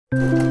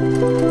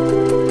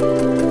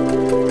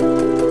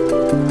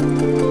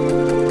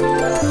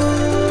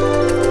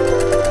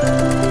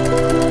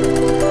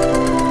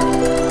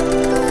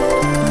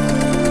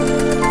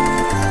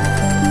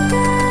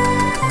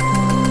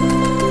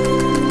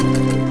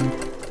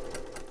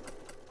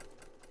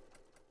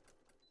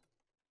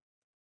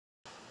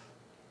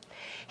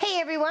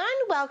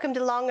Welcome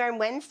to Long Arm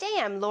Wednesday.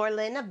 I'm Laura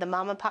Lynn of the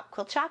Mom and Pop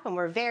Quilt Shop, and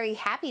we're very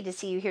happy to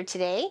see you here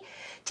today.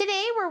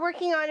 Today we're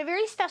working on a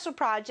very special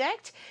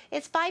project.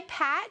 It's by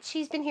Pat.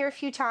 She's been here a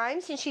few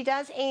times, and she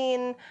does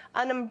an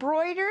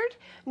embroidered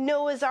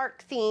Noahs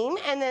Ark theme,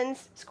 and then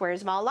squares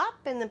them all up,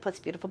 and then puts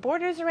beautiful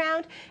borders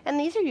around, and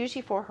these are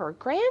usually for her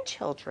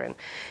grandchildren.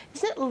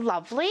 Isn't it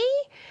lovely?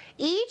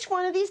 Each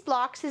one of these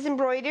blocks is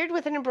embroidered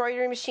with an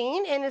embroidery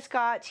machine, and it's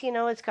got, you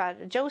know, it's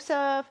got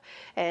Joseph,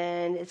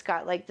 and it's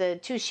got like the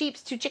 2 sheep,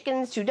 2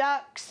 chickens, 2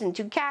 ducks, and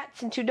 2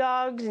 cats, and 2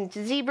 dogs, and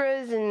 2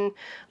 zebras, and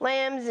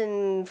lambs,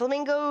 and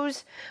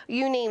flamingos.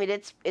 You name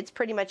it, it's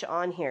pretty much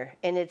on here.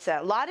 And it's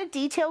a lot of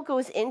detail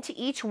goes into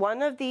each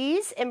one of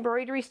these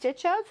embroidery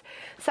stitch outs.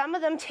 Some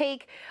of them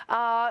take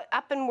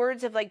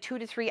upwards of like 2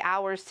 to 3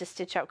 hours to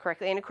stitch out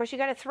correctly. And of course you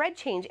got to thread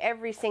change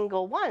every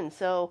single one.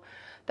 So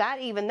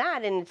even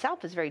that in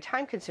itself is very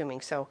time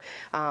consuming. So,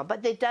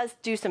 but it does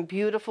do some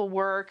beautiful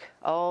work.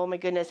 Oh my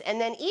goodness. And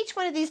then each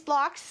one of these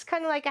blocks is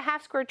kind of like a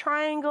half square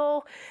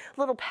triangle,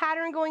 little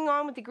pattern going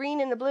on with the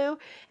green and the blue.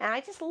 And I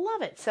just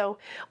love it. So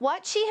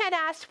what she had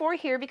asked for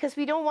here, because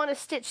we don't want to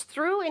stitch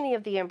through any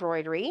of the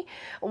embroidery,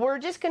 we're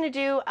just going to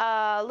do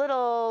a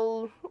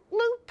little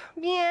loop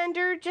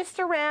meander just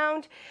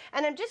around.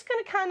 And I'm just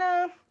going to kind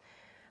of,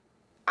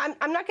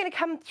 I'm not going to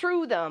come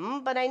through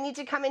them, but I need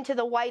to come into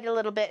the white a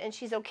little bit, and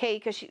she's okay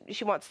because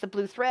she wants the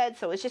blue thread,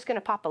 so it's just going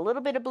to pop a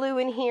little bit of blue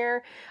in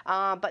here,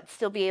 but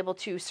still be able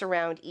to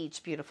surround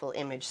each beautiful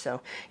image.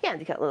 So yeah,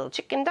 they got little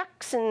chicken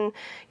ducks and,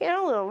 you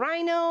know, a little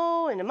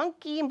rhino and a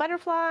monkey and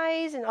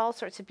butterflies and all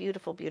sorts of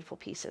beautiful, beautiful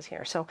pieces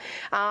here. So,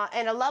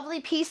 and a lovely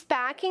piece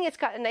backing. It's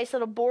got a nice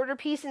little border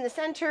piece in the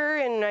center,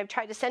 and I've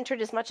tried to center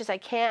it as much as I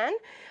can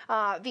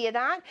via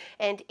that,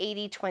 and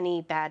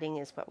 80-20 batting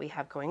is what we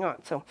have going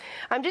on. So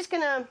I'm just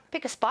going to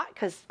pick a spot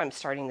because I'm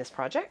starting this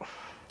project.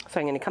 So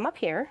I'm going to come up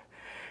here,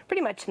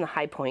 pretty much in the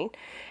high point,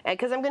 and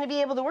because I'm going to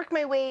be able to work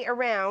my way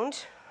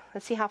around.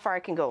 Let's see how far I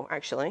can go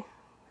actually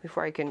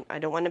before I can. I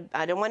don't want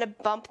to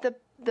bump the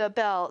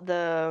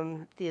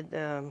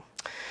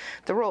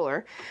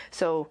roller.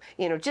 So,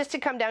 you know, just to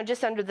come down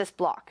just under this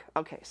block.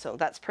 Okay, so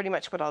that's pretty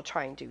much what I'll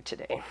try and do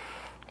today.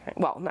 Okay.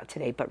 Well, not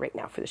today, but right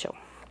now for the show.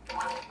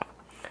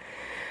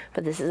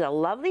 But this is a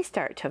lovely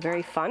start to a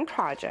very fun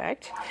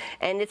project,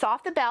 and it's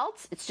off the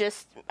belts. It's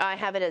just, I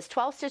have it as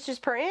 12 stitches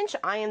per inch.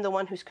 I am the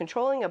one who's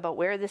controlling about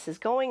where this is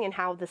going and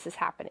how this is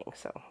happening.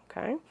 So,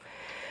 okay,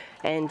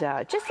 and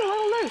just a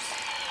little loose.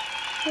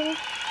 Okay.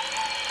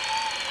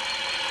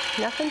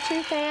 Nothing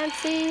too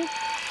fancy.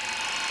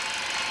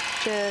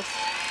 Just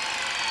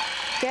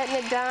getting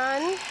it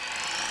done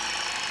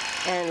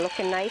and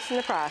looking nice in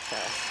the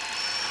process.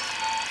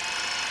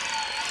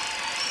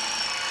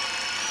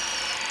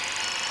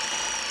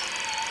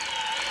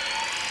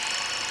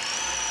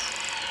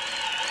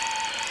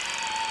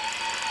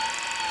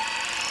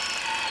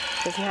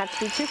 Doesn't have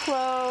to be too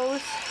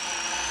close,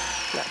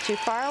 not too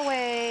far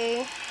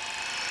away.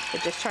 We're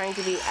just trying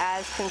to be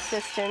as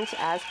consistent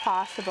as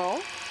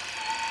possible.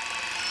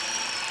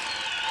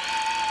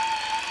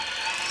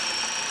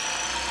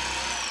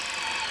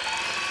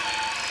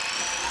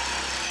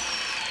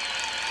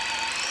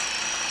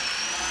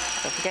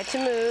 Don't forget to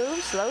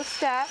move, slow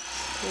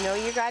steps. You know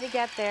you got to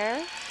get there.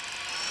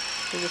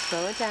 You just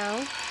slow it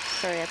down.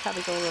 Sorry, I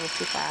probably go a little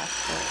too fast,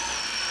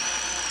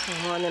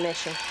 but I'm on the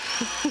mission.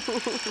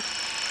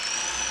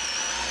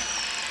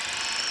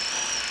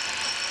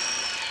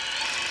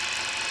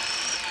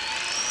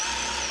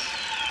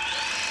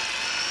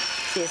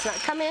 See, it's not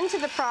come into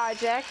the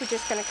project. We're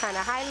just going to kind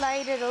of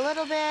highlight it a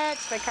little bit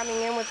by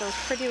coming in with those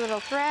pretty little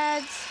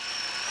threads,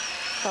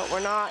 but we're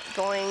not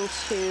going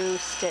to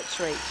stitch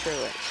right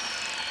through it.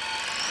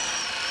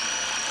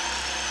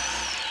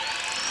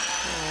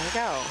 There we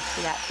go.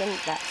 See,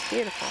 that's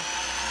beautiful.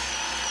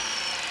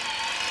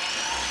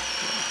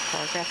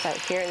 Progress out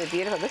here in the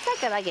beautiful. Looks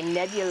like a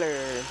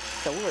nebular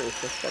solar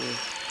system.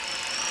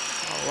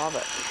 I love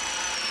it.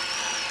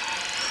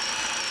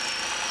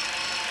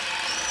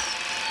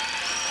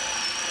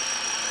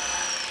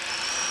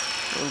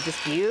 And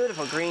just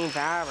beautiful green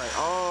fabric.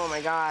 Oh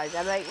my gosh.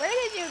 I'm like, where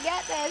did you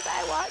get this?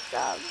 I want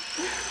some.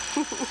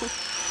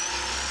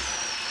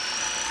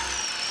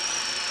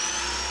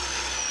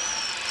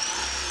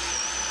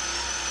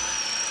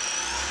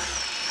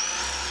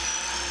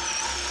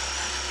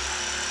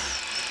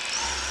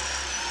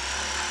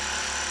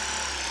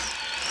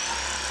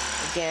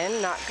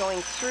 Again, not going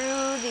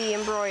through the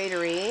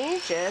embroidery,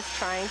 just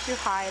trying to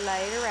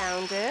highlight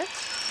around it.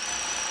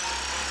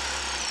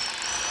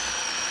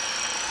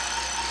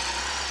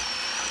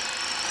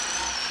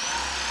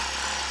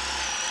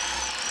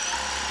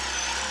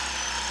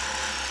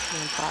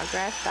 And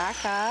progress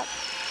back up.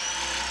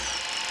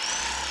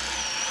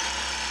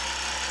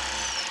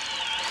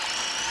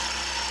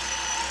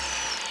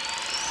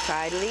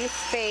 Try to leave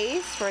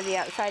space for the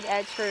outside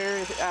edge for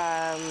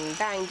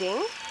binding.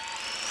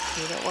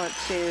 You don't want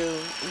to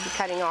be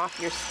cutting off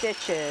your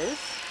stitches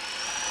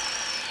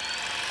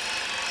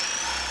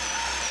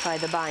by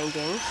the binding,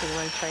 so you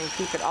want to try and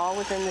keep it all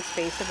within the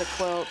space of the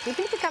quilt. So you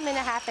think to come in a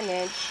 ½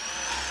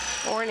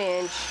 inch or an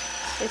inch,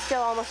 it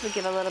still almost would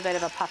give a little bit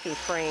of a puffy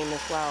frame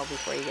as well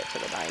before you get to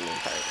the binding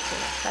part. So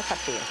that's up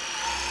to you.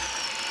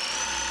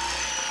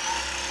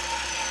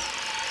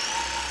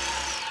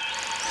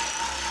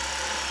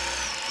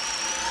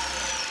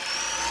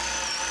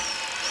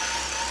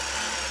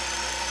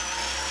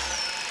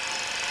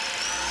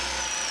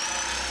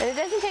 And it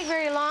doesn't take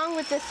very long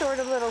with this sort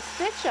of little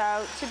stitch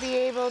out to be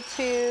able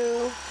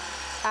to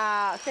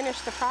finish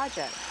the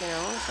project, you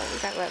know. So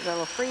we've got that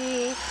little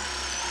free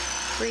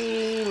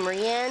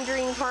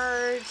meandering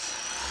part.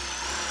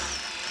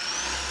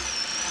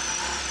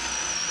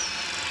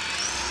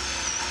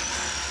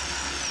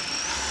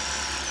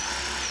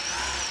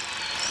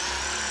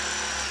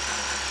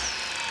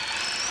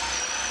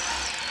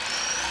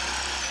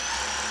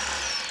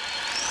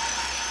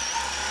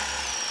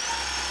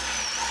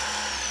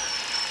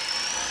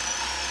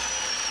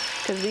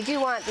 Because we do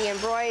want the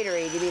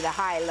embroidery to be the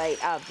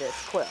highlight of this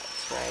quilt,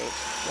 right?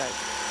 Like,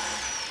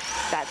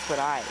 that's what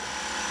I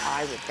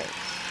would think.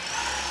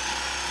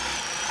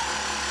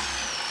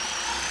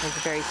 It's a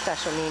very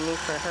special meaning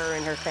for her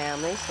and her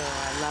family, so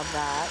I love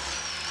that.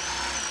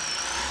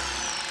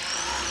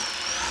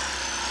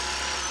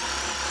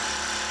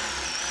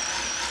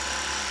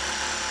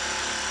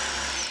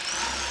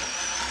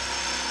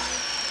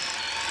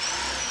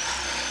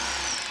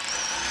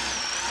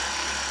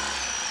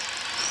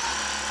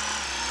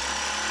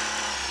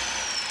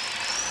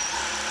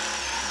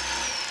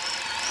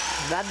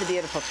 Love the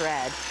beautiful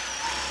thread.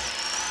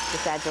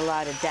 This adds a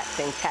lot of depth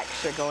and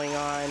texture going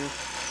on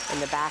in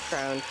the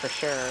background for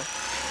sure.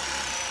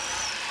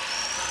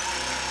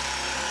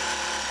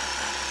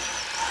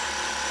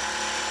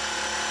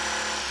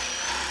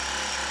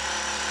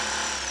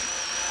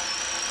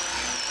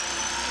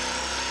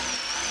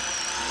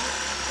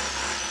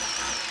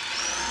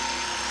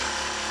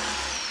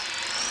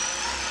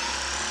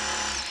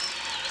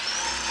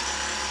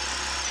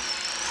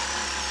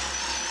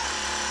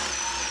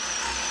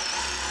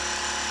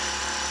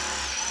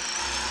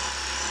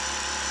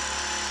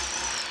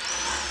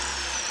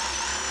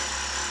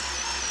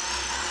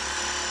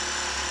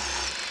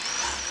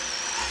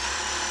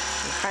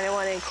 Kind of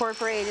want to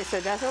incorporate it so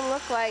it doesn't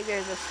look like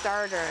there's a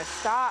start or a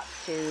stop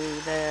to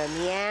the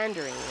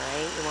meandering,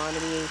 right? You want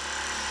to be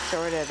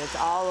sort of, it's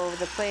all over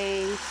the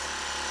place.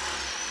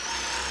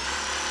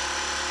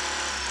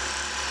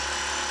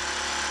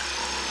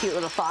 Cute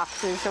little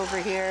foxes over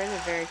here, they're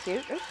very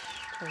cute. Oops,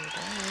 turn it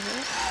down a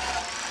little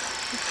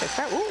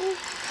bit. Ooh,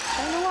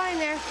 turn the line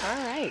there. All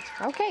right,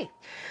 okay.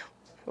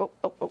 Oh,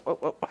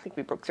 I think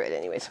we broke thread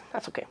anyways.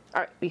 That's okay.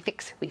 All right, we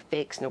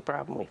fix, no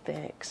problem, we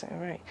fix. All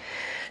right.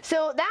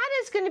 So that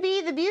is going to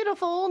be the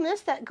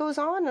beautifulness that goes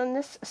on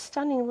this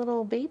stunning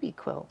little baby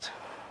quilt.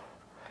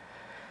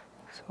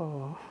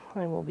 So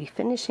I will be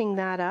finishing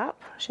that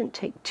up. Shouldn't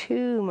take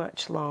too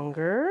much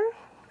longer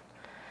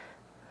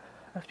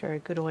after a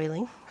good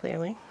oiling,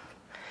 clearly.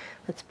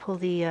 Let's pull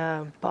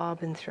the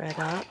bobbin thread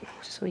up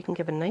just so we can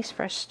give a nice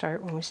fresh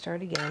start when we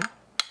start again.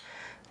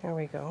 There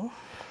we go.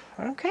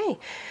 Okay,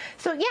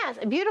 so yes,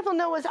 a beautiful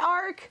Noah's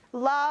Ark.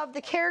 Love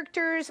the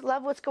characters,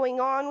 love what's going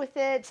on with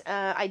it.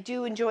 I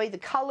do enjoy the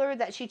color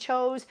that she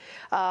chose.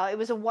 It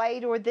was a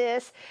white or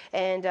this,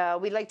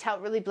 and we liked how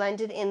it really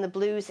blended in the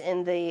blues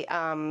and the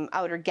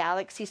outer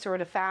galaxy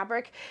sort of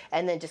fabric,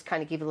 and then just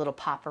kind of gave a little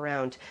pop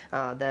around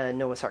the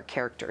Noah's Ark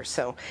characters.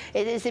 So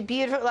it is a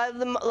beautiful,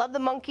 love the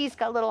monkeys,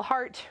 got a little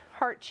heart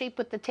shape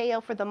with the tail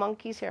for the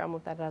monkeys. Here, I'll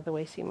move that out of the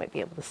way so you might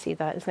be able to see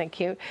that. Isn't that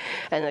cute?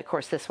 And of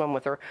course this one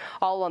with her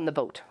all on the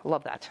boat.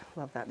 Love that.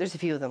 Love that. There's a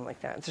few of them like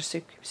that. They're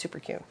super, super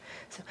cute.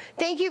 So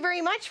thank you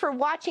very much for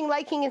watching,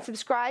 liking, and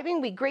subscribing.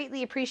 We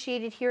greatly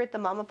appreciate it here at the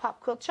Mama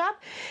Pop Quilt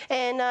Shop.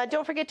 And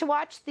don't forget to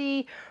watch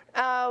the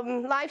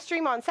live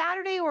stream on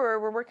Saturday where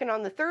we're working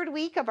on the 3rd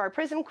week of our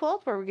Prism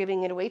quilt where we're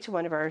giving it away to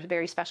one of our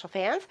very special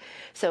fans.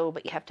 So,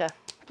 but you have to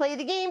play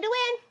the game to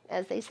win,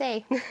 as they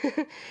say.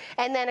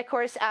 And then of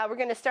course we're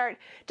going to start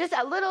just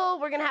a little,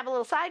 we're going to have a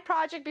little side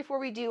project before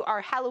we do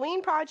our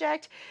Halloween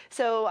project.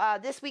 So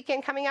this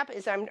weekend coming up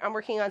is I'm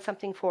working on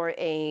something for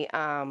a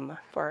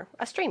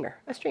streamer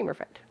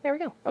friend. There we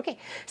go. Okay,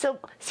 so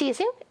see you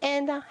soon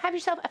and have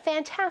yourself a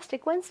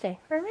fantastic Wednesday.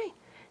 All right,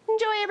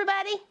 enjoy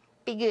everybody.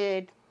 Be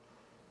good.